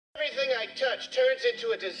I touch turns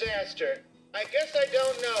into a disaster, I guess I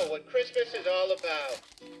don't know what Christmas is all about.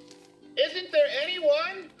 Isn't there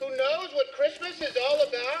anyone who knows what Christmas is all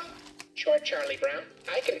about? Sure, Charlie Brown.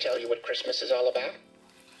 I can tell you what Christmas is all about.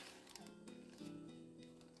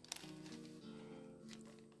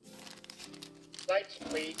 Lights,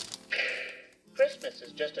 please. Christmas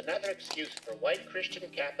is just another excuse for white Christian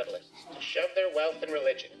capitalists to shove their wealth and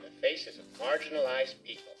religion in the faces of marginalized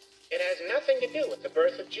people. It has nothing to do with the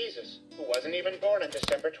birth of Jesus, who wasn't even born on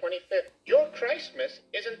December 25th. Your Christmas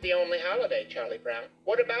isn't the only holiday, Charlie Brown.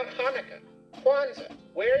 What about Hanukkah? Kwanzaa?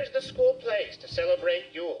 Where's the school plays to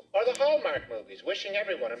celebrate Yule? Or the Hallmark movies wishing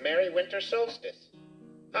everyone a merry winter solstice?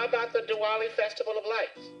 How about the Diwali Festival of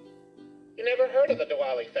Lights? You never heard of the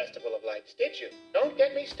Diwali Festival of Lights, did you? Don't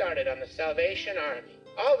get me started on the Salvation Army.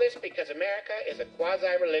 All this because America is a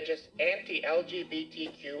quasi-religious,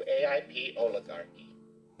 anti-LGBTQ AIP oligarchy,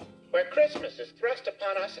 where Christmas is thrust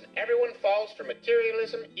upon us and everyone falls for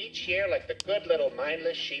materialism each year like the good little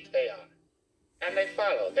mindless sheep they are. And they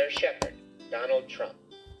follow their shepherd, Donald Trump.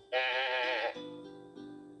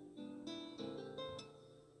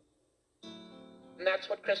 And that's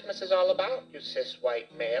what Christmas is all about, you cis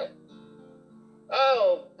white male.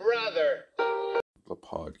 Oh, brother. The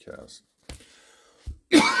podcast.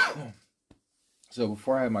 So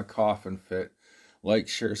before I have my coffin fit, like,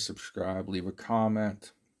 share, subscribe, leave a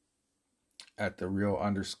comment at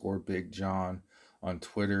 @the_real_Big John on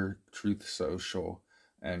Twitter, Truth Social,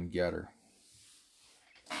 and Getter.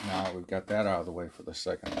 Now we've got that out of the way for the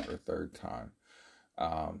second or third time.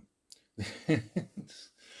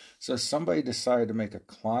 So somebody decided to make a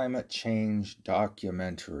climate change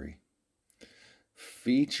documentary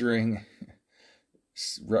featuring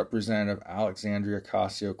Representative Alexandria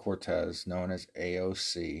Ocasio-Cortez, known as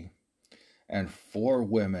AOC, and 4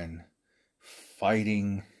 women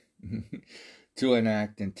fighting to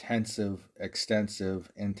enact intensive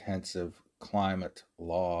climate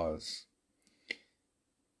laws.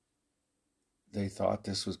 They thought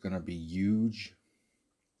this was going to be huge.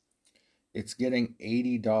 It's getting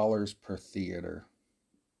 $80 per theater.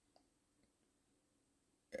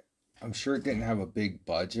 I'm sure it didn't have a big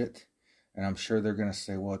budget, and I'm sure they're going to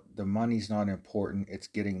say, well, the money's not important, it's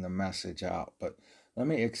getting the message out. But let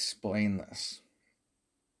me explain this.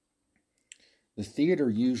 The theater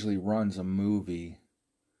usually runs a movie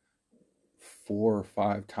 4 or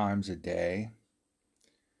 5 times a day.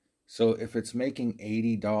 So if it's making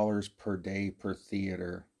 $80 per day per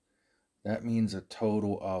theater, that means a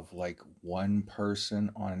total of like 1 person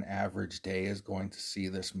on an average day is going to see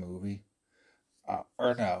this movie.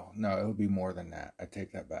 Or no, it would be more than that. I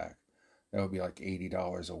take that back. That would be like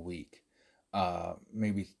 $80 a week.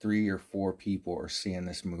 Maybe 3 or 4 people are seeing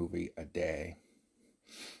this movie a day.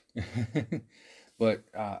 But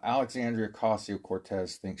Alexandria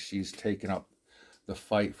Ocasio-Cortez thinks she's taken up the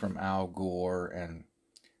fight from Al Gore and,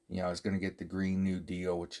 is going to get the Green New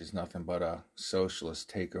Deal, which is nothing but a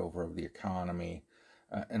socialist takeover of the economy,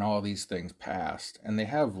 and all these things passed. And they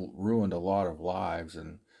have ruined a lot of lives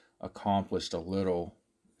and accomplished a little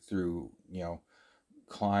through,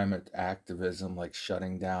 climate activism, like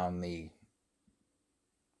shutting down the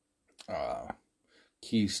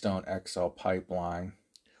Keystone XL pipeline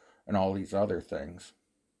and all these other things.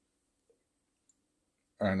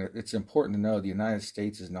 And it's important to know the United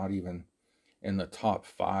States is not even in the top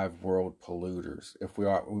 5 world polluters. If we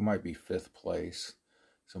are, we might be 5th place.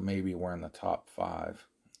 So maybe we're in the top 5.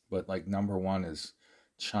 But like number 1 is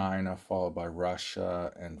China, followed by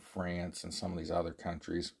Russia and France and some of these other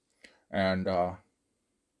countries. And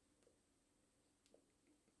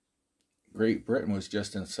Great Britain was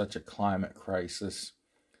just in such a climate crisis.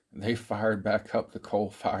 They fired back up the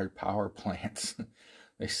coal-fired power plants.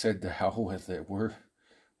 They said, to hell with it.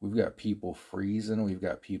 We've got people freezing. We've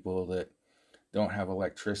got people that don't have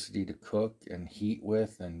electricity to cook and heat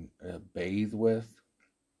with and bathe with.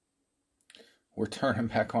 We're turning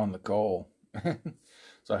back on the coal.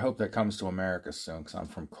 So I hope that comes to America soon, because I'm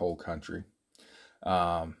from coal country.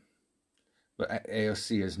 But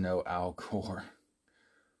AOC is no Al Gore.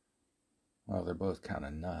 Well, they're both kind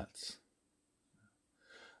of nuts.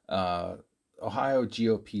 Ohio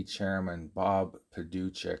GOP chairman Bob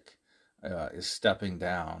Paduchek is stepping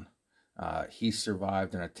down. He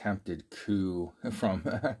survived an attempted coup from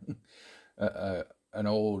an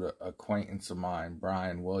old acquaintance of mine,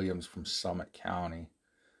 Brian Williams from Summit County.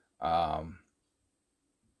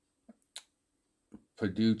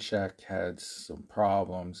 Paduchek had some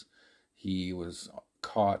problems. He was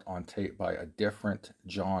caught on tape by a different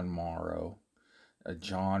John Morrow, a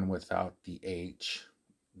John without the H.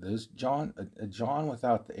 A John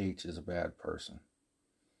without the H is a bad person.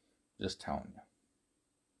 Just telling you.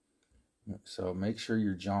 So make sure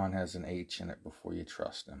your John has an H in it before you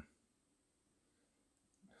trust him.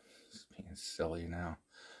 It's being silly now.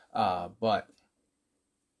 But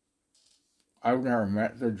I've never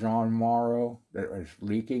met the John Morrow that was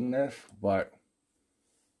leaking this, but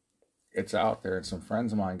it's out there. And some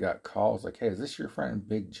friends of mine got calls like, hey, is this your friend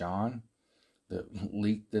Big John that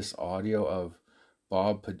leaked this audio of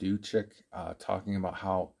Bob Paduchik talking about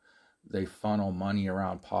how they funnel money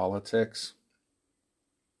around politics?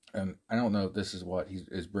 And I don't know if this is what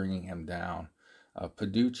is bringing him down.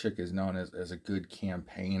 Paduchik is known as a good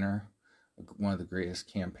campaigner, one of the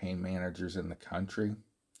greatest campaign managers in the country.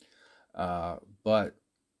 But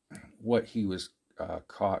what he was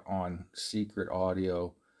caught on secret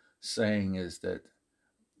audio saying is that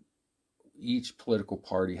each political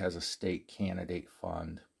party has a state candidate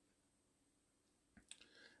fund.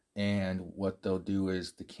 And what they'll do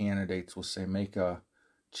is the candidates will say, make a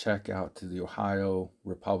check out to the Ohio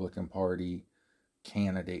Republican Party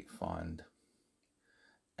candidate fund,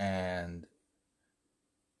 and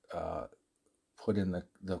put in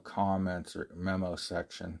the comments or memo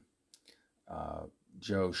section,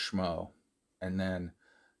 Joe Schmo. And then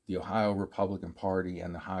the Ohio Republican Party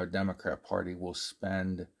and the Ohio Democrat Party will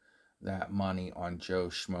spend that money on Joe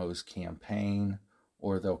Schmo's campaign,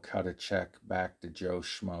 or they'll cut a check back to Joe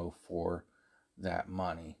Schmo for that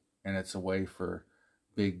money. And it's a way for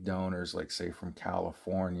big donors, like say from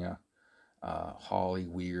California, Holly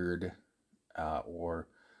Weird, or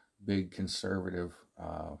big conservative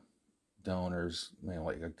donors,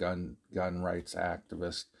 like a gun rights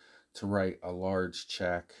activist, to write a large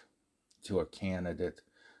check to a candidate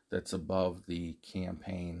that's above the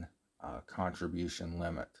campaign contribution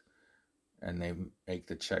limit. And they make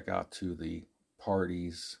the check out to the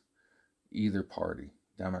parties, either party,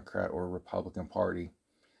 Democrat or Republican Party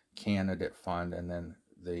candidate fund, and then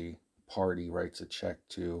the party writes a check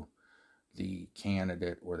to the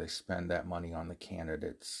candidate, or they spend that money on the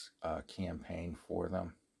candidate's campaign for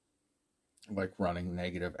them, like running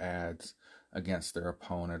negative ads against their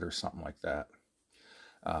opponent or something like that.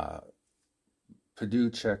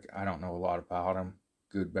 Paduchik, I don't know a lot about him,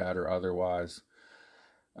 good, bad, or otherwise.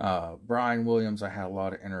 Brian Williams, I had a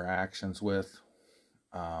lot of interactions with.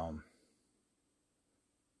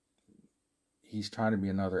 He's trying to be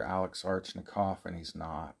another Alex Archnikov, and he's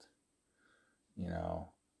not.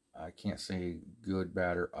 I can't say good,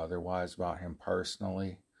 bad, or otherwise about him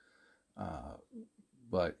personally,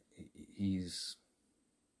 but he's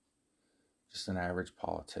just an average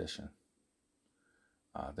politician.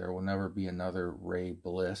 There will never be another Ray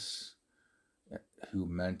Bliss who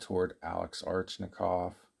mentored Alex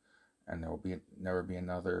Archnikov, and there will never be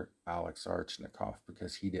another Alex Archnikov,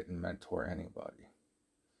 because he didn't mentor anybody.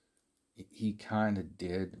 He kind of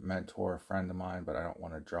did mentor a friend of mine, but I don't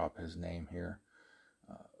want to drop his name here.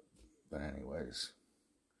 But anyways,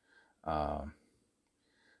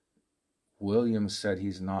 Williams said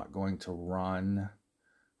he's not going to run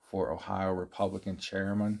for Ohio Republican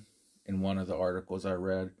chairman. In one of the articles I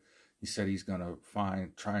read, he said he's going to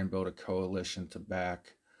try and build a coalition to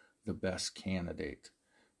back the best candidate,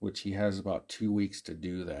 which he has about 2 weeks to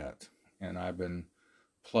do that. And I've been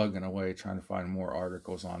plugging away trying to find more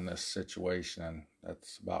articles on this situation, and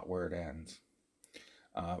that's about where it ends.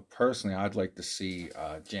 Personally, I'd like to see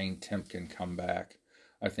Jane Timken come back.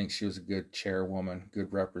 I think she was a good chairwoman,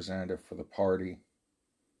 good representative for the party.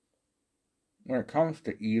 When it comes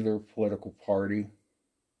to either political party,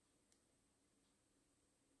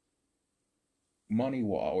 money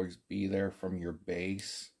will always be there from your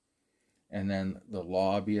base, and then the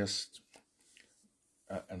lobbyists,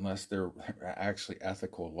 unless they're actually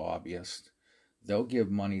ethical lobbyists, they'll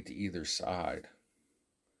give money to either side.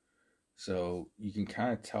 So you can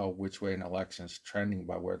kind of tell which way an election is trending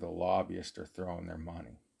by where the lobbyists are throwing their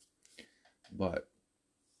money. But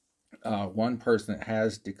one person that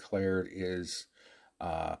has declared is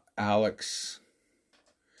Alex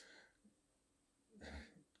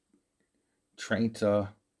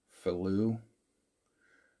Trenta-Falou.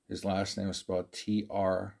 His last name is spelled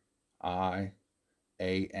Triantalou.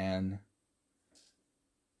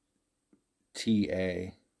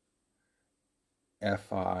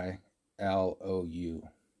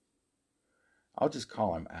 I'll just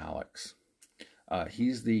call him Alex.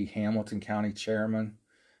 He's the Hamilton County chairman.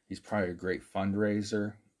 He's probably a great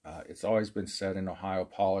fundraiser. It's always been said in Ohio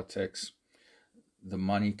politics, the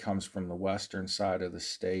money comes from the western side of the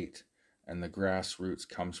state, and the grassroots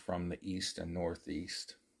comes from the east and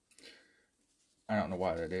northeast. I don't know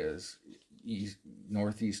why that is.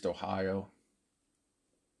 Northeast Ohio,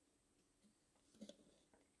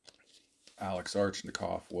 Alex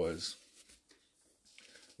Archnikov was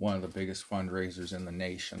one of the biggest fundraisers in the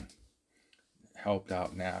nation. helped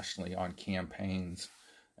out nationally on campaigns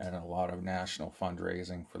and a lot of national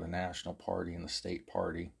fundraising for the national party and the state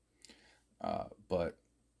party. But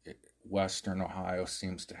Western Ohio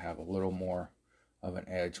seems to have a little more of an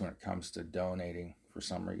edge when it comes to donating for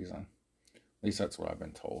some reason. At least that's what I've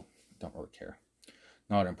been told. Don't really care.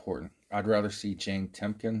 Not important. I'd rather see Jane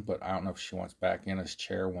Timken, but I don't know if she wants back in as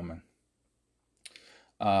chairwoman.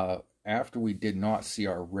 After we did not see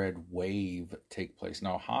our red wave take place.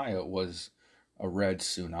 Now, Ohio was a red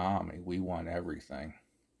tsunami. We won everything.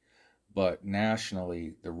 But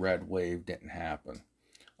nationally, the red wave didn't happen.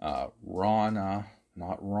 Ronna,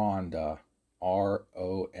 not Rhonda,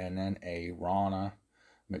 R-O-N-N-A, Ronna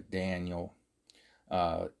McDaniel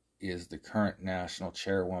is the current national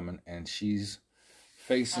chairwoman, and she's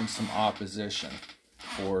facing some opposition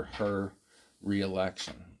for her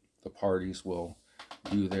re-election. The parties will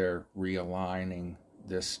do their realigning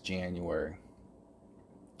this January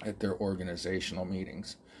at their organizational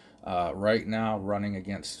meetings. Right now, running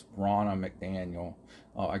against Ronna McDaniel,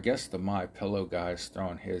 I guess the My Pillow guy is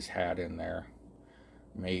throwing his hat in there.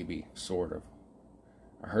 Maybe, sort of.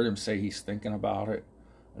 I heard him say he's thinking about it,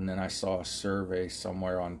 and then I saw a survey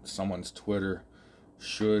somewhere on someone's Twitter.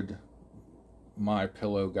 Should My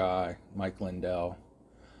Pillow guy, Mike Lindell,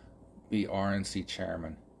 be RNC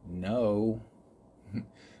chairman? No.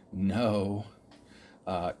 No.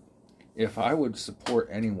 If I would support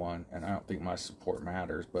anyone, and I don't think my support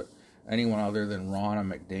matters, but anyone other than Ronna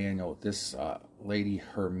McDaniel, this lady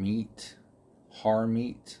Harmeet,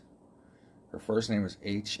 her first name is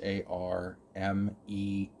Harmeet,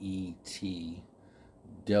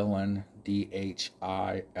 Dillon,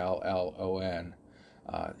 Dhillon.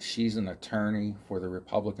 She's an attorney for the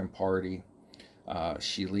Republican Party.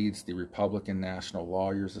 She leads the Republican National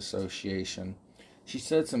Lawyers Association. She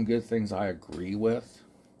said some good things I agree with.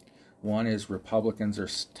 One is Republicans are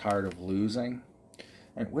tired of losing.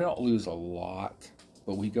 And we don't lose a lot,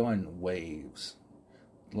 but we go in waves.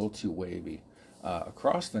 A little too wavy.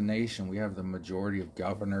 Across the nation, we have the majority of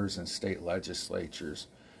governors and state legislatures.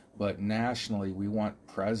 But nationally, we want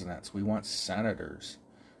presidents. We want senators.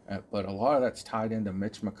 But a lot of that's tied into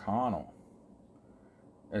Mitch McConnell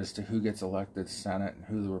as to who gets elected Senate and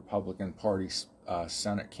who the Republican Party's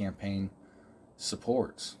Senate campaign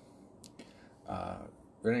supports.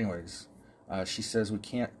 But anyways, she says we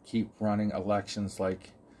can't keep running elections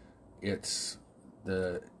like it's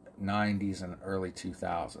the 90s and early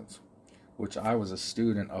 2000s, which I was a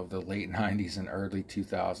student of the late 90s and early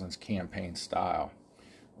 2000s campaign style.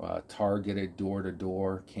 Targeted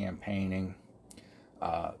door-to-door campaigning,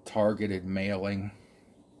 targeted mailing,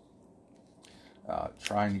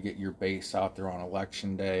 trying to get your base out there on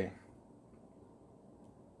election day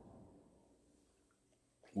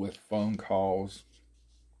with phone calls,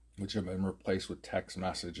 which have been replaced with text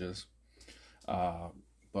messages.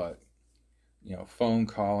 But, phone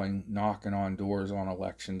calling, knocking on doors on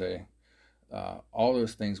election day, all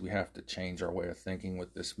those things we have to change our way of thinking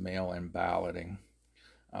with this mail-in balloting.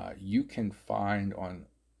 You can find on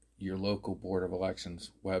your local Board of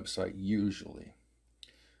Elections website usually,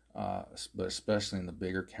 but especially in the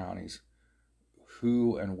bigger counties,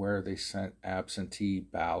 who and where they sent absentee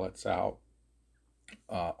ballots out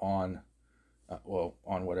on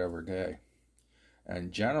whatever day.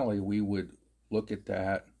 And generally we would look at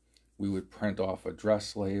that, we would print off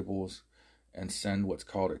address labels and send what's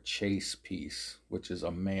called a chase piece, which is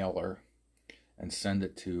a mailer, and send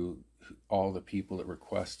it to all the people that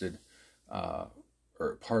requested, all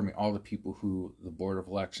the people who the Board of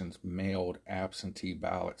Elections mailed absentee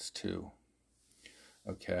ballots to.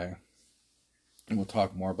 Okay? And we'll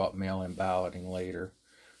talk more about mail-in balloting later.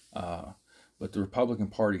 But the Republican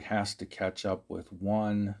Party has to catch up with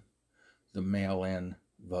the mail-in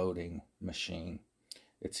voting machine.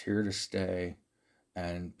 It's here to stay.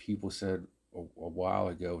 And people said a while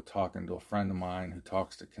ago, talking to a friend of mine who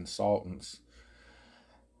talks to consultants,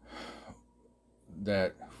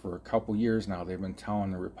 that for a couple years now they've been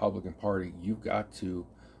telling the Republican Party, you've got to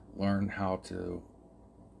learn how to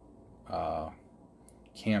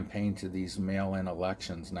campaign to these mail-in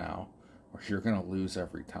elections now, or you're going to lose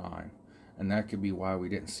every time. And that could be why we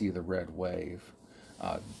didn't see the red wave.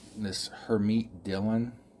 This Harmeet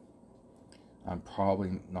Dillon, I'm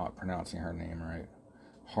probably not pronouncing her name right,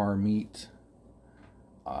 Harmeet,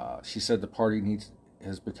 she said the party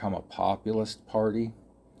has become a populist party,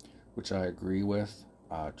 which I agree with.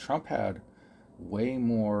 Trump had way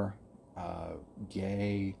more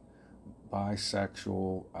gay,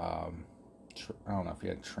 bisexual, I don't know if he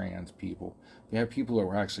had trans people. He had people that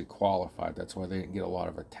were actually qualified. That's why they didn't get a lot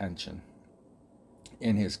of attention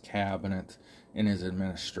in his cabinet, in his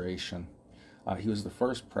administration. He was the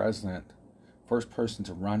first president first person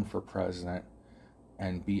to run for president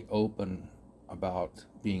and be open about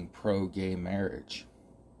being pro-gay marriage.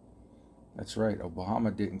 That's right,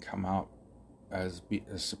 Obama didn't come out as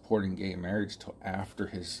supporting gay marriage till after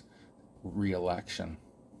his re-election.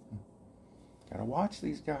 Gotta watch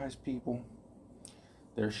these guys, people.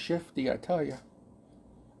 They're shifty, I tell you.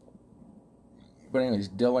 But anyways,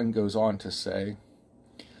 Dillon goes on to say,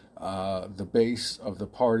 the base of the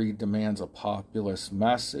party demands a populist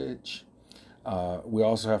message. We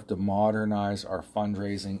also have to modernize our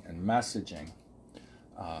fundraising and messaging.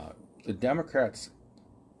 The Democrats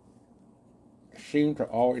seem to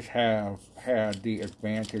always have had the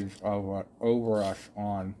advantage of over us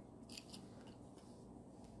on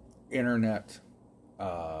internet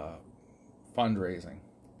fundraising.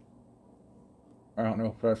 I don't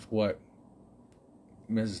know if that's what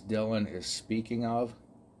Ms. Dillon is speaking of,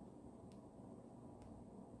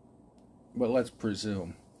 but let's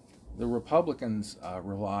presume. The Republicans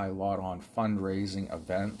rely a lot on fundraising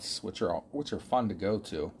events, which are fun to go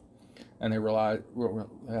to, and they rely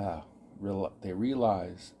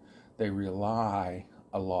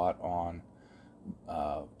a lot on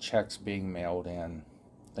checks being mailed in,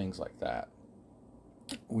 things like that.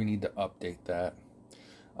 We need to update that.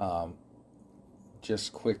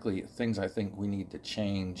 Just quickly, things I think we need to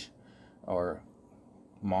change or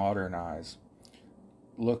modernize.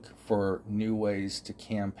 Look for new ways to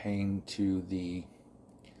campaign to the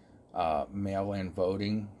mail-in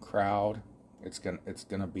voting crowd. It's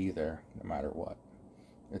gonna be there no matter what.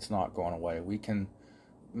 It's not going away. We can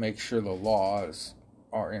make sure the laws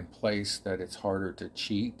are in place that it's harder to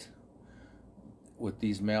cheat with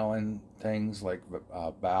these mail-in things like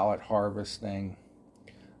ballot harvesting,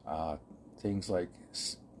 things like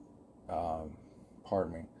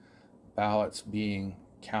ballots being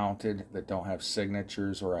counted that don't have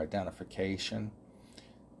signatures or identification.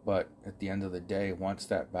 But at the end of the day, once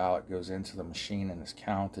that ballot goes into the machine and is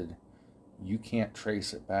counted, you can't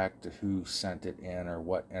trace it back to who sent it in or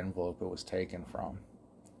what envelope it was taken from.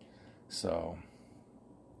 So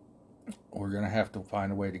we're going to have to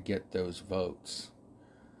find a way to get those votes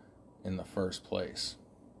in the first place.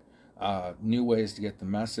 New ways to get the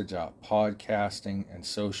message out: podcasting and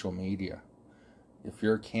social media. If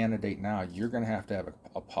you're a candidate now, you're going to have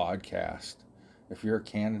a podcast. If you're a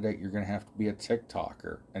candidate, you're going to have to be a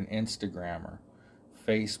TikToker, an Instagrammer,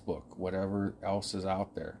 Facebook, whatever else is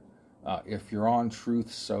out there. If you're on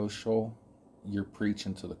Truth Social, you're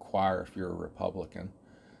preaching to the choir if you're a Republican.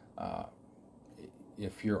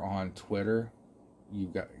 If you're on Twitter,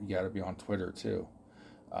 you got to be on Twitter too.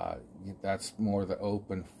 That's more the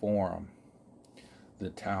open forum,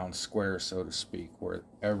 the town square, so to speak, where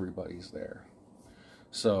everybody's there.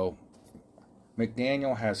 So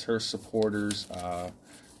McDaniel has her supporters.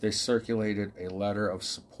 They circulated a letter of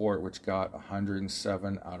support which got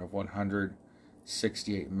 107 out of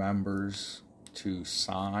 168 members to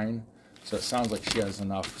sign. So it sounds like she has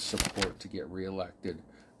enough support to get reelected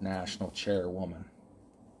national chairwoman.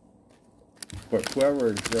 But whoever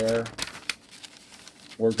is there,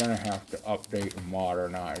 we're going to have to update and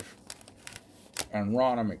modernize. And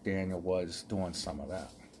Ronna McDaniel was doing some of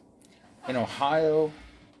that. In Ohio,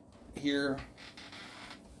 here,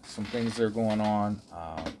 some things that are going on.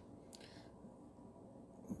 I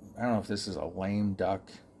don't know if this is a lame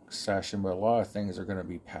duck session, but a lot of things are going to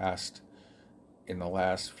be passed in the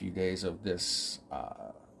last few days of this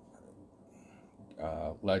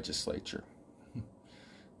legislature.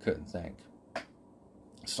 Couldn't think.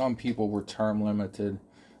 Some people were term limited.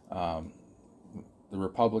 The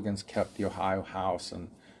Republicans kept the Ohio House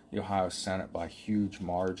and the Ohio Senate by huge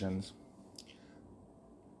margins.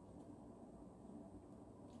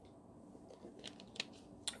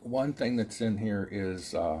 One thing that's in here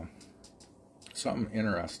is something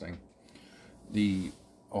interesting. The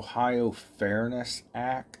Ohio Fairness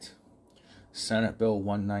Act, Senate Bill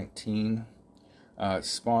 119,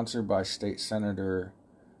 sponsored by State Senator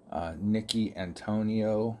Nikki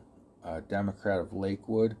Antonio, Democrat of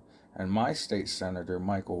Lakewood, and my state senator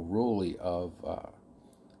Michael Ruley of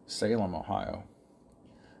Salem, Ohio.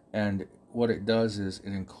 And what it does is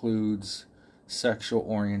it includes sexual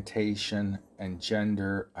orientation and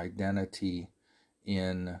gender identity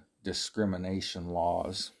in discrimination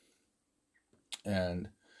laws. And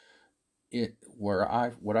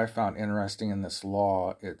what I found interesting in this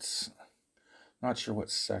law, it's not sure what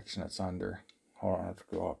section it's under. Hold on, let's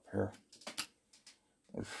go up here.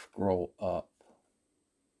 Let's scroll up.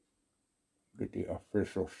 Get the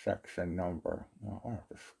official section number. Now I have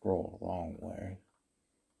to scroll a long way.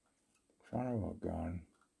 Son of a gun.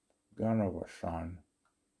 Gun of a son.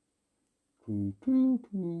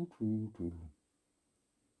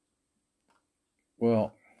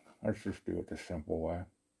 Well, let's just do it the simple way.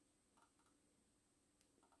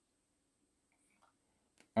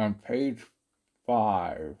 On page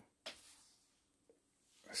 5,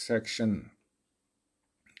 section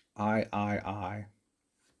III,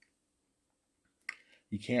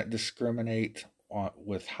 you can't discriminate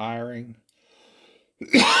with hiring,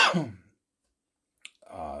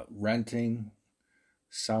 renting,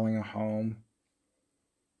 selling a home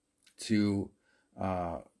to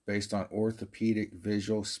based on orthopedic,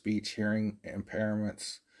 visual, speech, hearing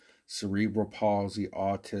impairments, cerebral palsy,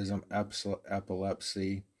 autism,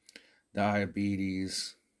 epilepsy,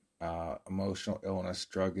 diabetes, emotional illness,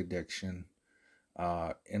 drug addiction,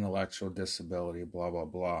 intellectual disability, blah, blah,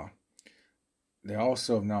 blah. They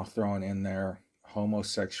also have now thrown in there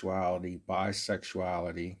homosexuality,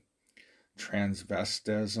 bisexuality,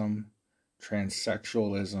 transvestism,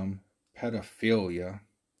 transsexualism, pedophilia.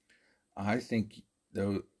 I think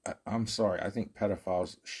I think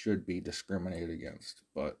pedophiles should be discriminated against,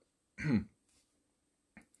 but in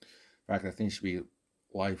fact, I think it should be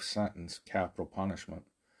life sentence, capital punishment.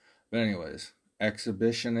 But anyways,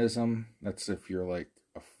 exhibitionism, that's if you're like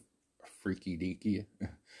a freaky deaky.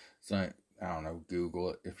 So I don't know,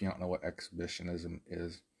 Google it if you don't know what exhibitionism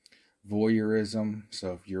is. Voyeurism,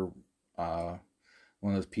 so if you're one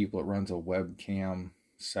of those people that runs a webcam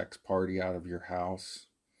sex party out of your house,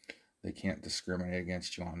 they can't discriminate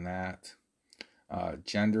against you on that.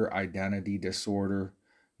 Gender identity disorder,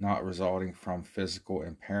 not resulting from physical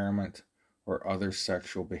impairment or other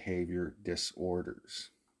sexual behavior disorders.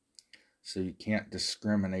 So you can't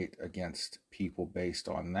discriminate against people based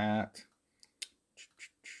on that.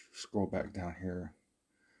 Scroll back down here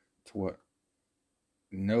to what?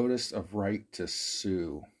 Notice of right to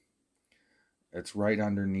sue. It's right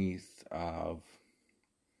underneath of,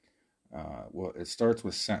 well, it starts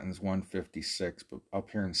with sentence 156, but up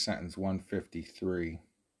here in sentence 153,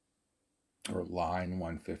 or line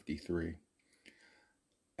 153,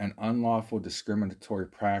 an unlawful discriminatory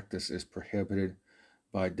practice is prohibited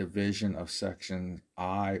by division of section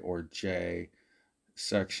I or J,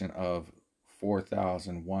 section of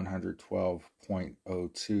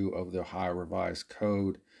 4112.02 of the Ohio Revised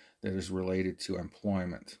Code that is related to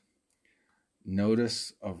employment.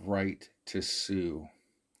 Notice of right to sue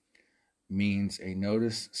means a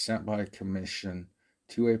notice sent by a commission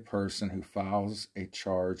to a person who files a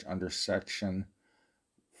charge under section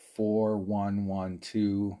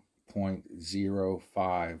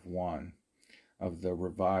 4112.051 of the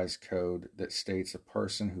Revised Code that states a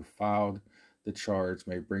person who filed the charge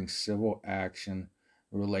may bring civil action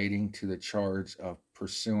relating to the charge of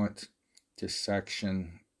pursuant to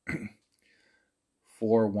section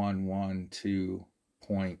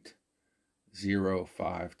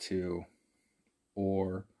 4112.052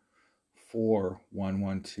 or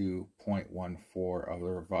 4112.14 of the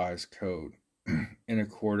Revised Code in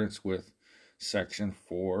accordance with section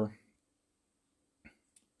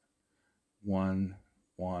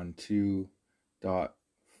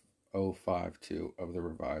 4112.052 of the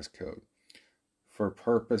Revised Code. For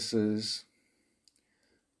purposes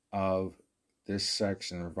of this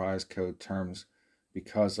section, Revised Code terms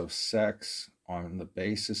because of sex, on the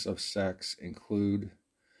basis of sex, include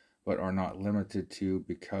but are not limited to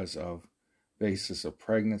because of basis of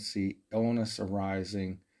pregnancy, illness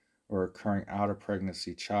arising or occurring out of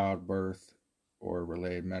pregnancy, childbirth, or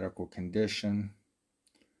related medical condition.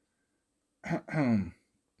 Let's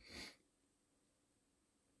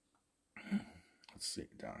see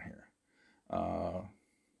down here.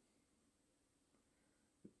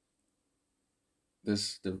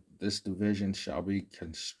 This division shall not be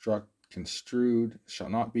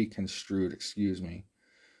construed,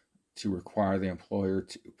 to require the employer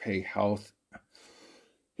to pay health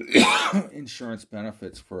insurance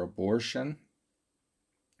benefits for abortion,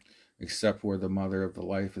 except where the mother of the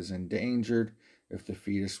life is endangered, if the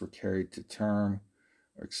fetus were carried to term,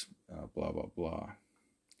 blah, blah, blah.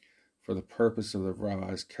 For the purpose of the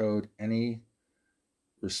Revised Code, any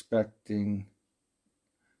respecting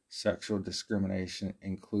sexual discrimination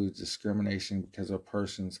includes discrimination because of a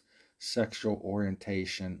person's sexual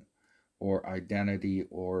orientation or identity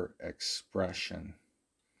or expression.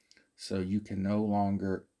 So you can no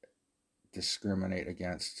longer discriminate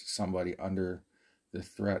against somebody under the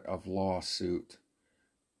threat of lawsuit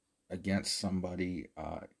against somebody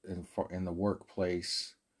in the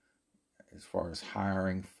workplace as far as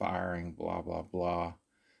hiring, firing, blah, blah, blah,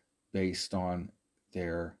 based on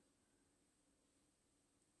their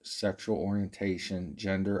sexual orientation,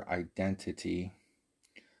 gender identity,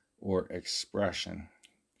 or expression.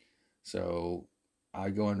 So I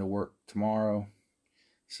go into work tomorrow,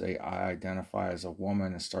 say I identify as a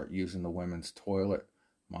woman and start using the women's toilet,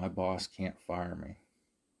 my boss can't fire me.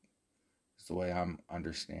 It's the way I'm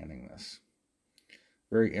understanding this.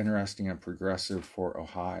 Very interesting and progressive for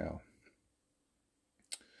Ohio.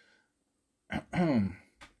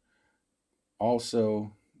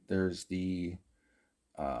 Also, there's the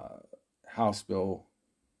House Bill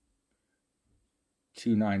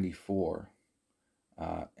 294,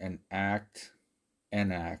 enact,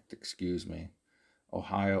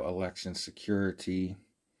 Ohio Election Security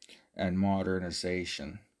and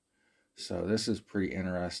Modernization. So this is pretty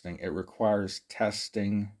interesting. It requires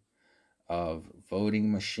testing of voting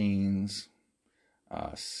machines,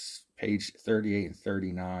 page 38 and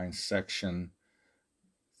 39, section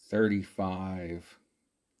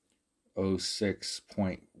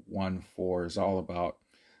 3506.14 is all about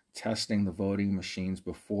testing the voting machines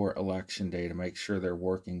before election day to make sure they're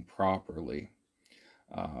working properly.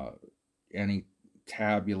 Any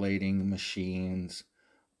tabulating machines,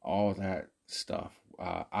 all that stuff.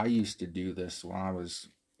 I used to do this when I was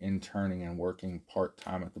interning and working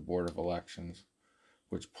part-time at the Board of Elections,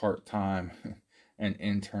 which part-time and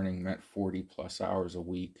interning meant 40 plus hours a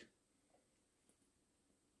week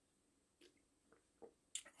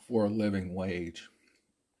for a living wage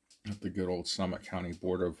at the good old Summit County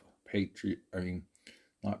Board of Patronagism.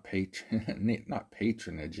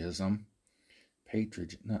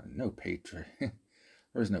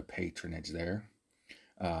 There's no patronage there.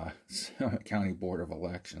 Summit County Board of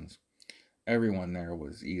Elections. Everyone there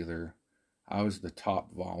was either, I was the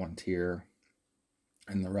top volunteer,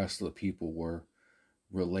 and the rest of the people were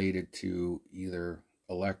related to either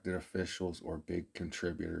elected officials or big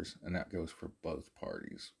contributors, and that goes for both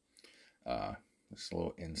parties. Just a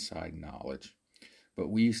little inside knowledge. But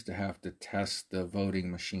we used to have to test the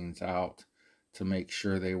voting machines out to make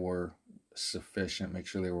sure they were sufficient, make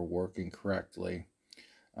sure they were working correctly.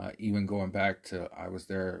 Even going back to, I was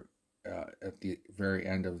there at the very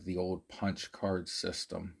end of the old punch card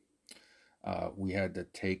system. We had to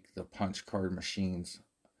take the punch card machines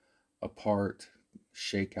apart,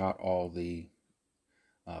 shake out all the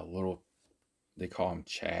little, they call them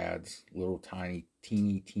chads, little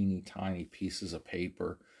teeny tiny pieces of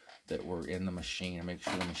paper that were in the machine, and make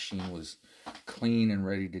sure the machine was clean and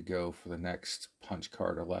ready to go for the next punch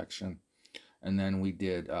card election. And then we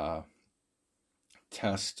did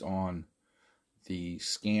tests on the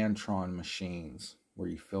Scantron machines where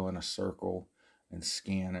you fill in a circle and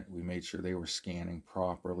scan it. We made sure they were scanning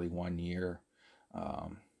properly 1 year,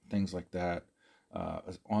 things like that.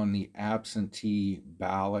 On the absentee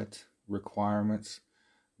ballot requirements,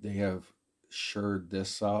 they have shored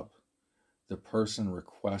this up. The person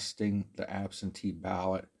requesting the absentee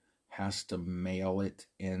ballot has to mail it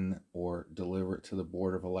in or deliver it to the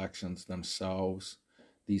Board of Elections themselves.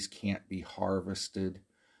 These can't be harvested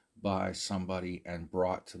by somebody and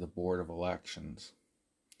brought to the Board of Elections.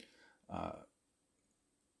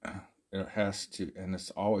 It has to, and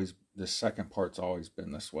it's always, the second part's always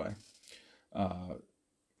been this way.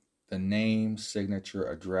 The name, signature,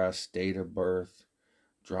 address, date of birth,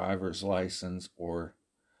 driver's license, or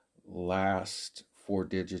last 4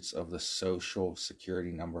 digits of the social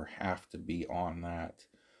security number have to be on that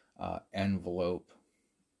envelope,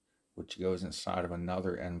 which goes inside of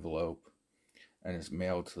another envelope and is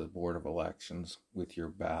mailed to the Board of Elections with your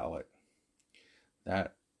ballot.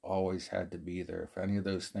 That always had to be there. If any of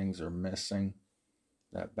those things are missing,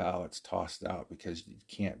 that ballot's tossed out because it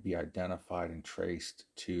can't be identified and traced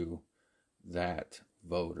to that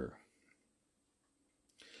voter.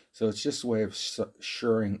 So it's just a way of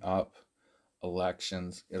shoring up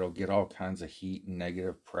elections. It'll get all kinds of heat and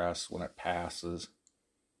negative press when it passes.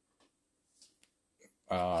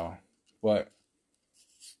 But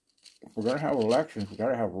if we're going to have elections, we've got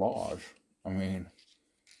to have laws. I mean,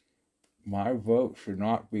 my vote should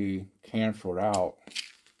not be canceled out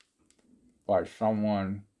by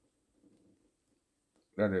someone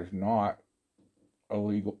that is not a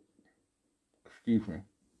legal,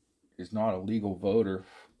 is not a legal voter,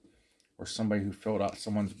 or somebody who filled out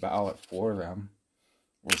someone's ballot for them,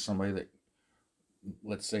 or somebody that,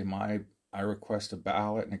 let's say I request a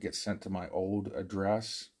ballot and it gets sent to my old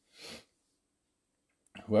address.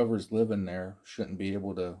 Whoever's living there shouldn't be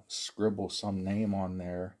able to scribble some name on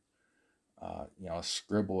there,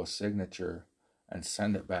 scribble a signature and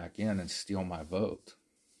send it back in and steal my vote.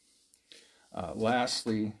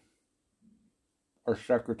 Lastly, our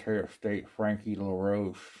Secretary of State, Frank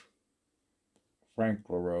LaRoche,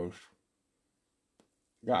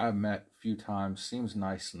 guy I've met a few times, seems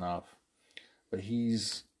nice enough, but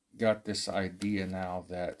he's got this idea now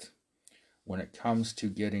that when it comes to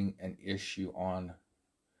getting an issue on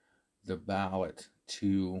the ballot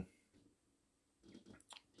to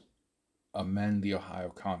amend the Ohio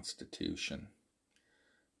Constitution,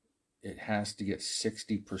 it has to get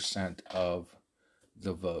 60% of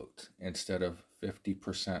the vote instead of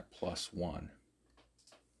 50% plus one.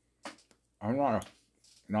 I'm not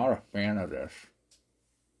a fan of this.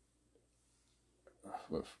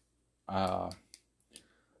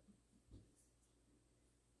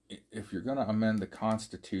 If you're going to amend the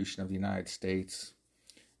Constitution of the United States,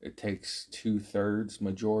 it takes 2/3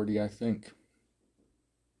 majority, I think,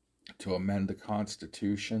 to amend the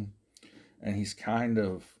Constitution. And he's kind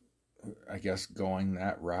of, I guess, going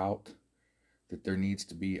that route, that there needs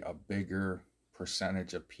to be a bigger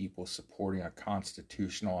percentage of people supporting a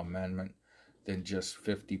constitutional amendment than just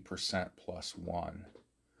 50% plus one.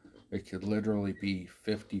 It could literally be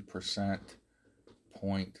 50%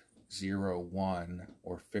 0.01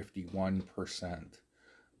 or 51%,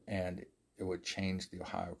 and it would change the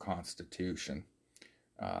Ohio Constitution.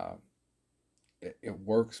 It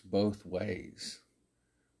works both ways.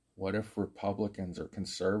 What if Republicans or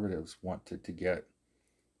conservatives wanted to get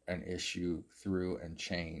an issue through and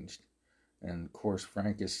changed? And of course,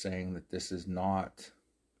 Frank is saying that this is not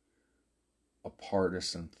a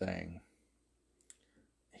partisan thing.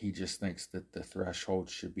 He just thinks that the threshold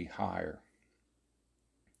should be higher.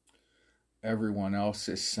 Everyone else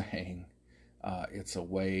is saying it's a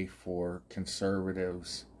way for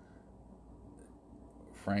conservatives,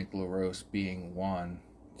 Frank LaRose being one,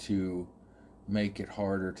 to make it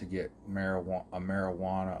harder to get a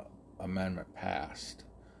marijuana amendment passed,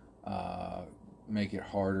 make it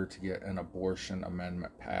harder to get an abortion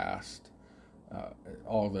amendment passed,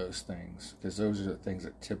 all those things, because those are the things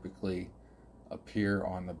that typically appear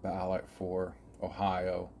on the ballot for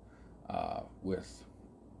Ohio with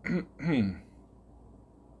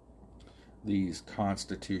these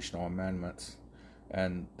constitutional amendments,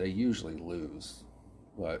 and they usually lose.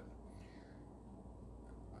 But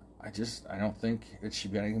I don't think it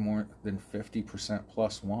should be any more than 50%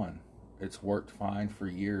 plus one. It's worked fine for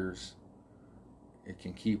years. It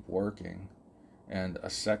can keep working, and a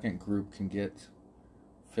second group can get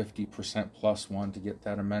 50% plus one to get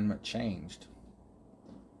that amendment changed.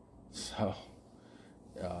 So,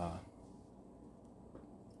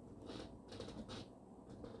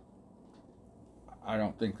 I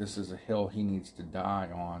don't think this is a hill he needs to die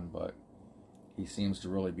on, but he seems to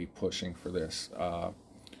really be pushing for this.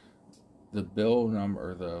 The bill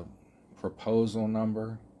number, or the proposal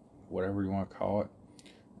number, whatever you want to call it,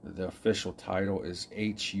 the official title is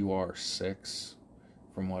HUR 6,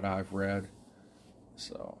 from what I've read.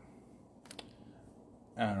 So,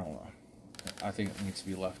 I don't know. I think it needs to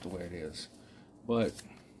be left the way it is. But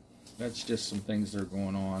that's just some things that are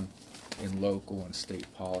going on in local and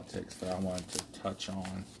state politics that I wanted to touch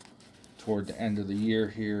on toward the end of the year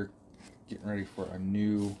here, getting ready for a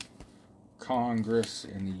new Congress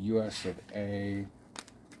in the US of A.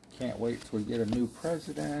 Can't wait till we get a new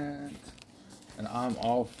president. And I'm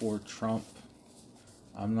all for Trump.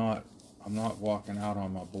 I'm not walking out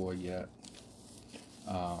on my boy yet.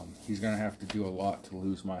 He's going to have to do a lot to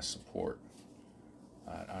lose my support.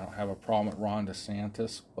 I don't have a problem with Ron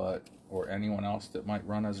DeSantis, or anyone else that might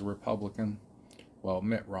run as a Republican. Well,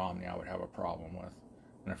 Mitt Romney I would have a problem with,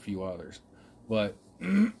 and a few others. But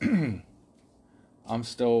I'm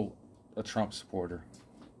still a Trump supporter.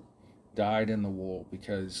 Dyed in the wool,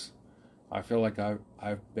 because I feel like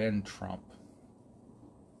I've been Trump.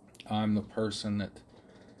 I'm the person that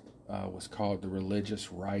was called the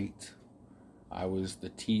religious right. I was the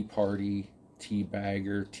Tea Party, tea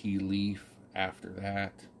bagger, tea leaf after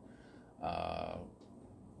that.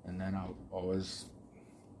 And then I was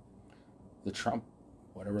the Trump,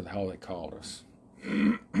 whatever the hell they called us.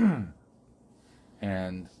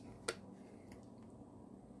 And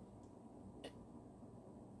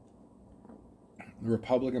the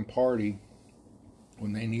Republican Party,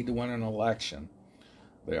 when they need to win an election,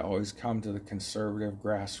 they always come to the conservative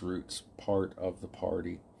grassroots part of the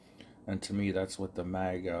party. And to me, that's what the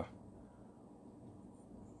MAGA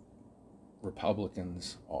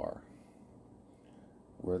Republicans are.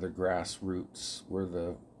 We're the grassroots. We're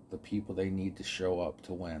the people they need to show up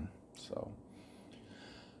to win. So,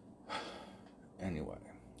 anyway,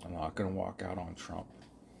 I'm not going to walk out on Trump.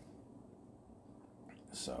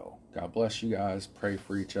 So, God bless you guys. Pray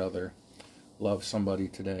for each other. Love somebody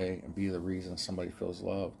today and be the reason somebody feels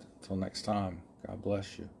loved. Until next time, God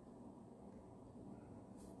bless you.